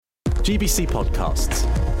GBC Podcasts.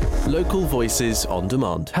 Local voices on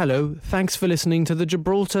demand. Hello, thanks for listening to the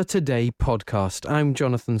Gibraltar Today podcast. I'm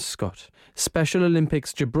Jonathan Scott. Special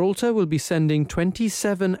Olympics Gibraltar will be sending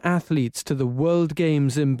 27 athletes to the World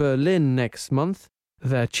Games in Berlin next month.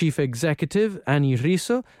 Their chief executive, Annie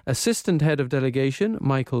Riso, assistant head of delegation,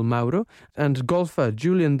 Michael Mauro, and golfer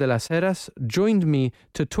Julian de las Heras joined me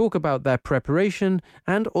to talk about their preparation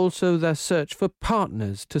and also their search for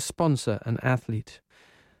partners to sponsor an athlete.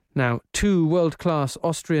 Now, 2 world-class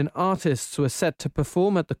Austrian artists were set to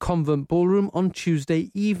perform at the Convent Ballroom on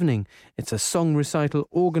Tuesday evening. It's a song recital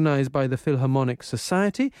organised by the Philharmonic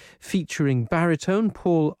Society, featuring baritone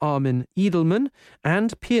Paul Armin Edelman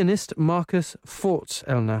and pianist Marcus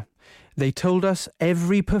Fortzelner. They told us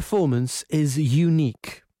every performance is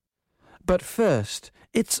unique. But first,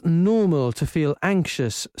 it's normal to feel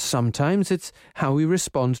anxious. Sometimes it's how we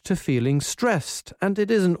respond to feeling stressed, and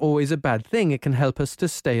it isn't always a bad thing. It can help us to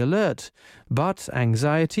stay alert. But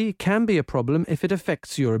anxiety can be a problem if it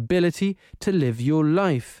affects your ability to live your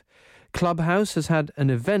life. Clubhouse has had an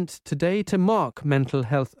event today to mark Mental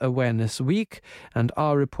Health Awareness Week, and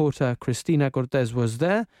our reporter Cristina Cortez was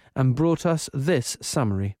there and brought us this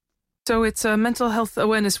summary. So it's a Mental Health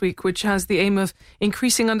Awareness Week, which has the aim of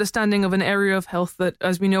increasing understanding of an area of health that,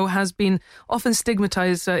 as we know, has been often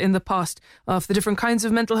stigmatised in the past, for the different kinds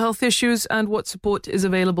of mental health issues and what support is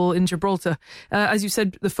available in Gibraltar. As you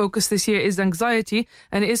said, the focus this year is anxiety,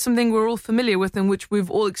 and it is something we're all familiar with and which we've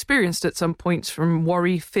all experienced at some point, from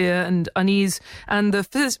worry, fear and unease, and the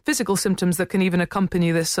physical symptoms that can even accompany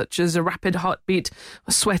this, such as a rapid heartbeat,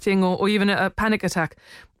 sweating or even a panic attack.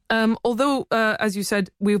 Although, as you said,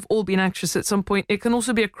 we've all been anxious at some point, it can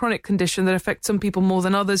also be a chronic condition that affects some people more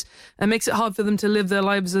than others and makes it hard for them to live their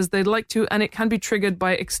lives as they'd like to, and it can be triggered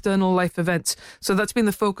by external life events. So that's been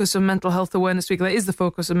the focus of Mental Health Awareness Week. That is the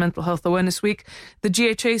focus of Mental Health Awareness Week. The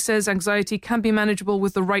GHA says anxiety can be manageable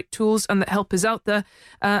with the right tools and that help is out there.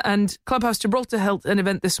 And Clubhouse Gibraltar held an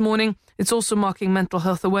event this morning. It's also marking Mental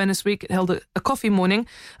Health Awareness Week. It held a coffee morning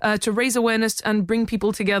to raise awareness and bring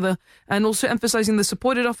people together, and also emphasising the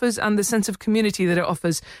support it offers and the sense of community that it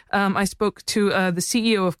offers. I spoke to the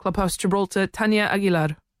CEO of Clubhouse Gibraltar, Tania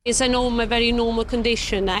Aguilar. It's a very normal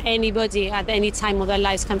condition that anybody at any time of their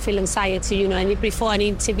lives can feel anxiety, and before an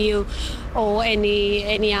interview or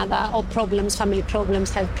any other, or problems, family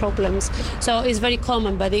problems, health problems. So it's very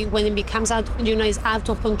common, but when it becomes out, it's out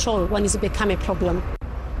of control when it's become a problem.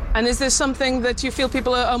 And is this something that you feel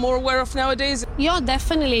people are more aware of nowadays? Yeah,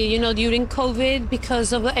 definitely. During COVID,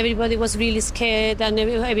 because of everybody was really scared and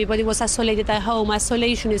everybody was isolated at home.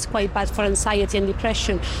 Isolation is quite bad for anxiety and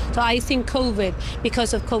depression. So I think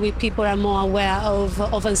because of COVID, people are more aware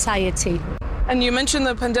of anxiety. And you mentioned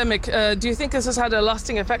the pandemic. Do you think this has had a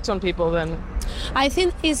lasting effect on people then? I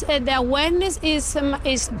think the awareness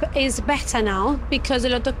is better now, because a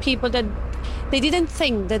lot of people that they didn't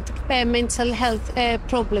think that mental health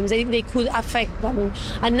problems they could affect them,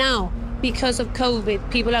 and now because of COVID,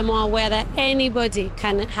 people are more aware that anybody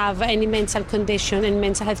can have any mental condition and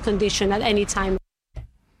mental health condition at any time.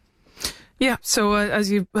 Yeah, so as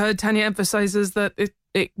you've heard, Tania emphasises that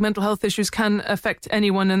mental health issues can affect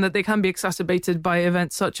anyone and that they can be exacerbated by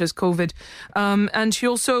events such as COVID. And she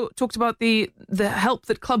also talked about the help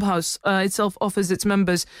that Clubhouse itself offers its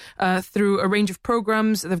members through a range of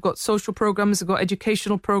programmes. They've got social programmes, they've got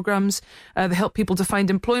educational programmes, they help people to find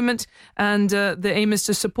employment, and the aim is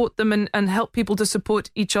to support them and help people to support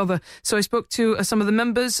each other. So I spoke to some of the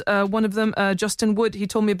members, one of them, Justin Wood. He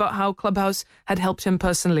told me about how Clubhouse had helped him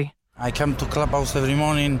personally. I come to Clubhouse every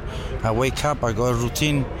morning. I wake up, I go a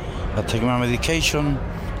routine, I take my medication,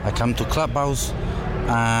 I come to Clubhouse,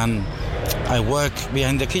 and I work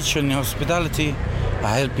behind the kitchen in hospitality.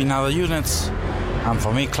 I help in other units, and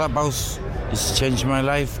for me Clubhouse has changed my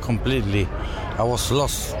life completely. I was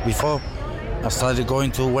lost before. I started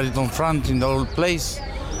going to Wellington Front in the old place,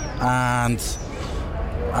 and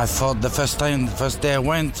I thought the first day I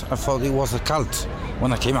went, I thought it was a cult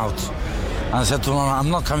when I came out. And I said to Mama, I'm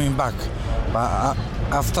not coming back. But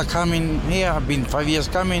after coming here, I've been 5 years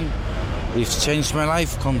coming, it's changed my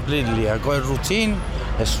life completely. I got a routine,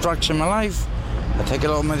 a structure in my life. I take a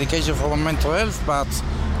lot of medication for my mental health, but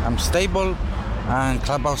I'm stable. And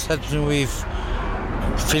Clubhouse helps me with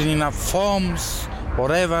filling up forms,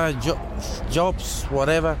 whatever, jobs,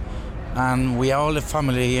 whatever. And we are all a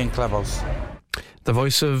family here in Clubhouse. The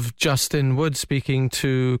voice of Justin Wood speaking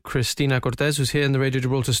to Cristina Cortez, who's here in the Radio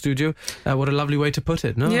Gibraltar studio. What a lovely way to put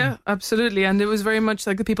it, no? Yeah, absolutely. And it was very much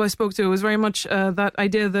like the people I spoke to, it was very much that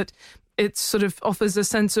idea that it sort of offers a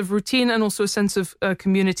sense of routine and also a sense of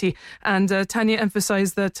community. And Tanya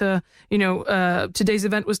emphasized that, today's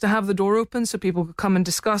event was to have the door open so people could come and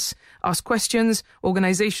discuss, ask questions.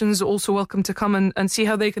 Organizations are also welcome to come and see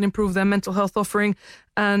how they can improve their mental health offering.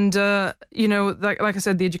 And, like I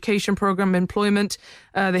said, the education program, employment,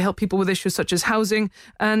 they help people with issues such as housing.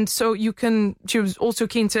 And so she was also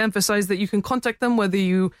keen to emphasize that you can contact them whether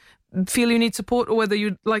you feel you need support or whether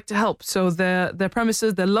you'd like to help. So their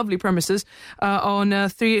premises, their lovely premises, on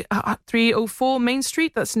 304 Main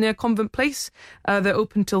Street. That's near Convent Place. They're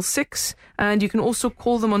open till 6. And you can also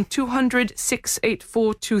call them on 200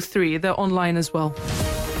 68423. They're online as well.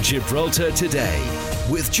 Gibraltar Today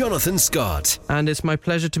with Jonathan Scott. And it's my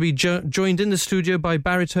pleasure to be joined in the studio by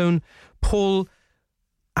baritone Paul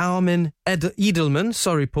Armin Edelman.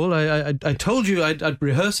 Sorry, Paul, I told you I'd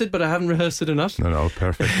rehearse it, but I haven't rehearsed it enough. No,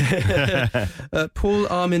 perfect. Paul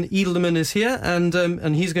Armin Edelman is here,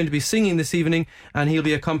 and he's going to be singing this evening, and he'll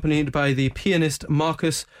be accompanied by the pianist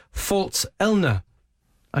Marcus Foltz-Ellner.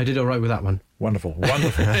 I did all right with that one. Wonderful.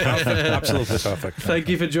 Perfect. Absolutely perfect. Thank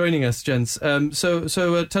you for joining us, gents. So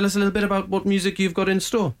tell us a little bit about what music you've got in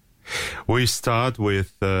store. We start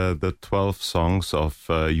with the 12 songs of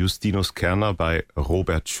Justinus Kerner by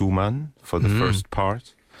Robert Schumann for the first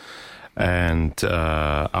part. And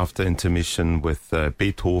after intermission with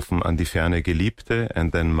Beethoven An die ferne Geliebte,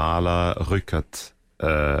 and then Mahler Rückert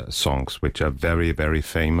songs, which are very, very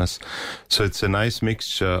famous. So it's a nice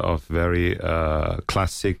mixture of very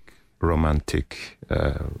classic, romantic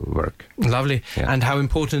work. Lovely. Yeah. And how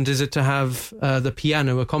important is it to have the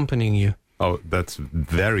piano accompanying you? Oh, that's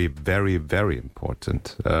very, very, very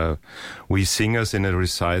important. We singers in a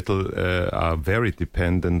recital are very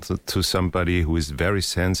dependent to somebody who is very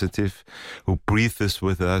sensitive, who breathes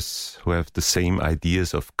with us, who have the same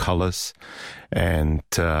ideas of colors. And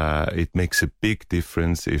it makes a big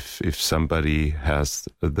difference if somebody has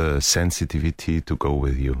the sensitivity to go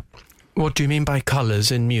with you. What do you mean by colors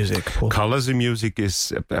in music, Paul? Colors in music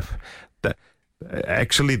is...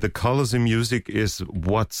 Actually, the colors in music is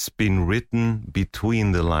what's been written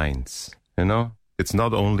between the lines. You know, it's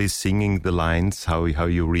not only singing the lines, how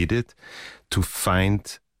you read it, to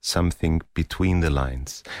find something between the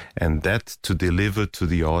lines. And that to deliver to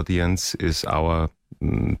the audience is our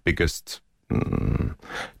biggest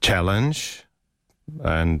challenge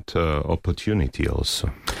and opportunity also.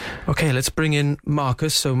 Okay, let's bring in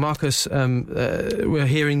Marcus. So Marcus, we're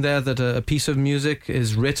hearing there that a piece of music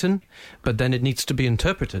is written, but then it needs to be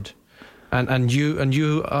interpreted. And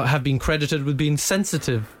you have been credited with being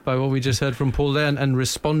sensitive by what we just heard from Paul there, and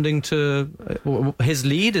responding to his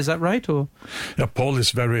lead. Is that right? Or yeah, Paul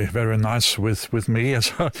is very, very nice with me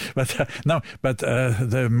as well. But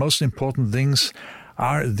the most important things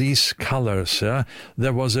are these colors. Yeah?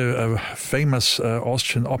 There was a famous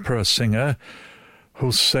Austrian opera singer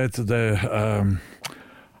who said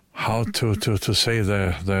how to say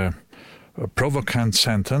the provocant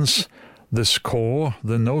sentence.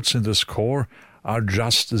 The notes in the score are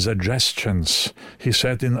just suggestions. He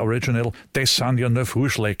said in original, "Das sind ja nur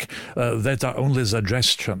Vorschläge," that are only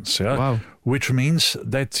suggestions. Yeah? Wow. Which means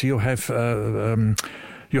that you have the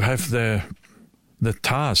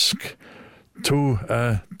task to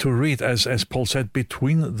read, as Paul said,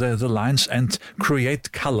 between the lines and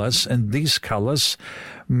create colors, and these colors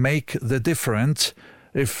make the difference.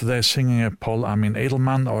 If they're singing Paul Armin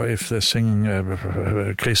Edelman, or if they're singing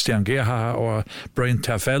Christian Gerhaher or Brian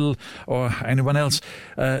Terfel or anyone else,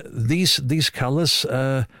 these colors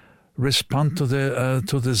respond to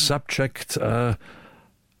the subject, to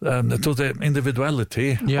the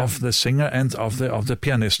individuality of the singer and of the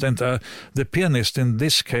pianist. And the pianist in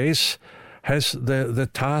this case has the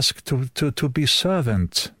task to be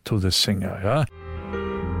servant to the singer. Yeah?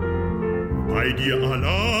 Bei dir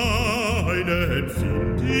alleine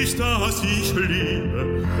empfind ich, dass ich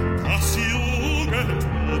liebe, dass die Jugend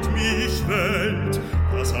tut mich welt,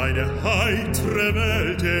 dass eine heitere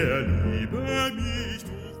Welt der Liebe mich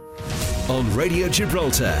on Radio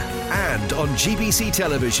Gibraltar and on GBC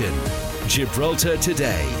Television. Gibraltar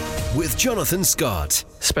Today with Jonathan Scott.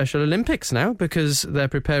 Special Olympics now, because they're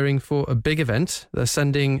preparing for a big event. They're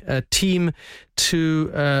sending a team to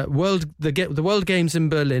the World Games in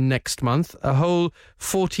Berlin next month. A whole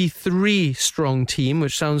 43-strong team,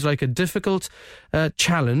 which sounds like a difficult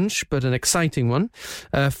challenge, but an exciting one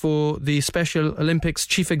for the Special Olympics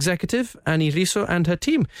Chief Executive, Annie Riso, and her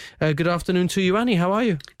team. Good afternoon to you, Annie. How are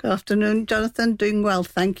you? Good afternoon, Jonathan. Doing well,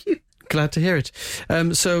 thank you. Glad to hear it.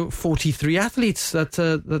 So 43 athletes,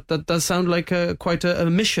 that does sound like quite a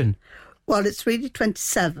mission. Well, it's really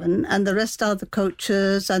 27, and the rest are the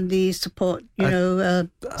coaches and the support,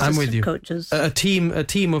 I'm with you. Coaches. A team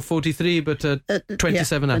of 43, but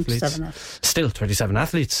 27 athletes. 27 athletes. Still 27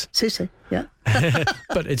 athletes. Si, yeah.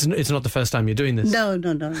 But it's not the first time you're doing this. No,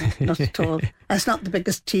 not at all. It's not the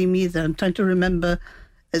biggest team either. I'm trying to remember.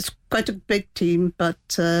 It's quite a big team, but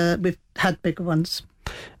we've had bigger ones.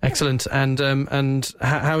 Excellent. And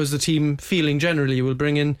how is the team feeling generally? We'll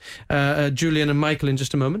bring in Julian and Michael in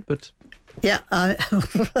just a moment, but... Yeah,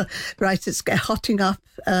 right, it's hotting up.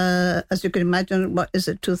 As you can imagine,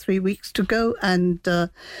 2 or 3 weeks to go, and the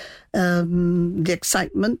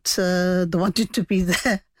excitement, the wanting to be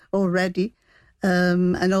there already,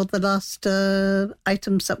 and all the last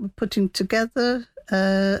items that we're putting together,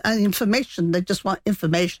 and information. They just want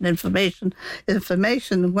information.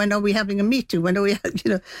 When are we having a meeting? When are we,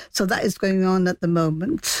 so that is going on at the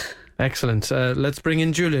moment. Excellent. Let's bring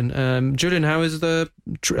in Julian. Julian, how is are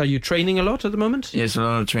you training a lot at the moment? Yes, a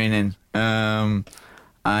lot of training.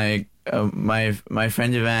 My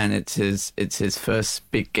friend Ivan, it's his first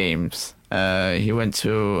big games. He went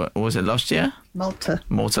to, was it last year? Malta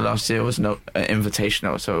last year. Was no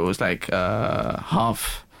invitational, so it was like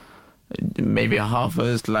half, maybe half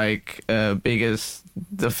as big as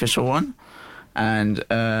the official one. And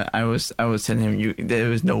I was telling him, there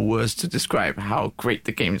was no words to describe how great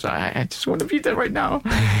the games are. I just want to be there right now.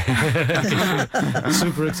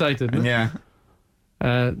 Super excited. No? Yeah.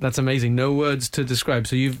 That's amazing. No words to describe.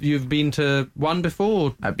 So you've been to one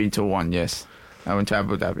before? I've been to one, yes. I went to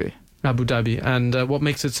Abu Dhabi. And what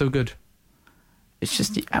makes it so good? It's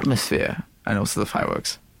just the atmosphere and also the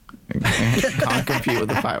fireworks. Can't compete with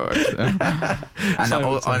the fireworks. And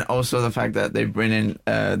also the fact that they bring in,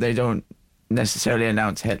 they don't necessarily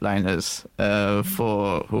announce headliners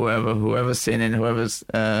for whoever's singing, whoever's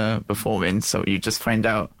performing, so you just find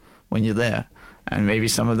out when you're there, and maybe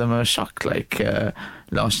some of them are shocked.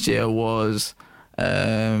 Last year was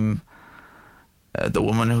the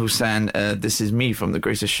woman who sang "This Is Me" from The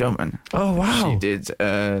Greatest Showman. Oh wow. She did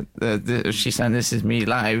she sang "This Is Me"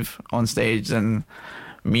 live on stage, and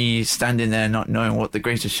me standing there not knowing what The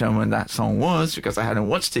Greatest Showman that song was because I hadn't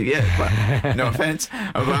watched it yet, but no offense,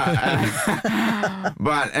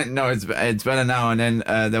 but no, it's better now. And then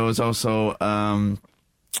there was also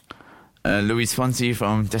Luis Fonsi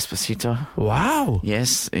from Despacito. Wow.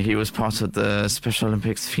 Yes, he was part of the Special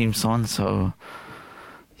Olympics theme song, so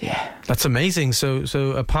yeah. That's amazing. So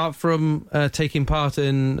apart from taking part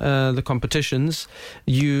in the competitions,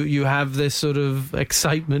 you have this sort of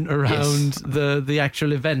excitement around the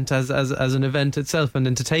actual event as an event itself and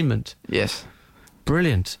entertainment. Yes.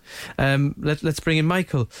 Brilliant. Let's bring in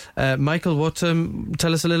Michael. Michael,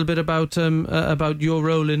 tell us a little bit about your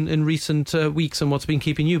role in recent weeks and what's been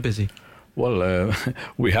keeping you busy. Well,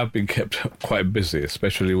 we have been kept quite busy,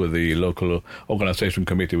 especially with the local organisation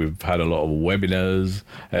committee. We've had a lot of webinars.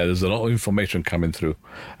 There's a lot of information coming through.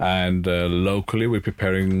 And locally, we're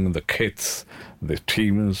preparing the kits, the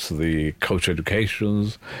teams, the coach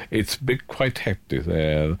educations. It's been quite hectic,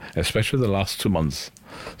 especially the last 2 months.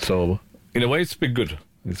 So, in a way, it's been good.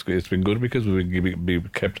 It's been good because we've been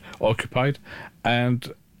kept occupied, and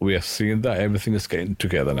we are seeing that everything is getting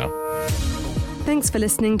together now. Thanks for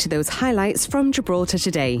listening to those highlights from Gibraltar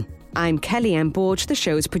Today. I'm Kelly Ann Borge, the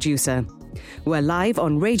show's producer. We're live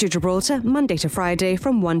on Radio Gibraltar Monday to Friday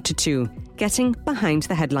from 1 to 2, getting behind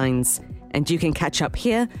the headlines. And you can catch up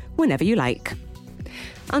here whenever you like.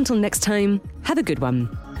 Until next time, have a good one.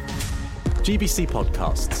 GBC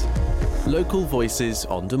Podcasts. Local voices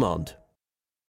on demand.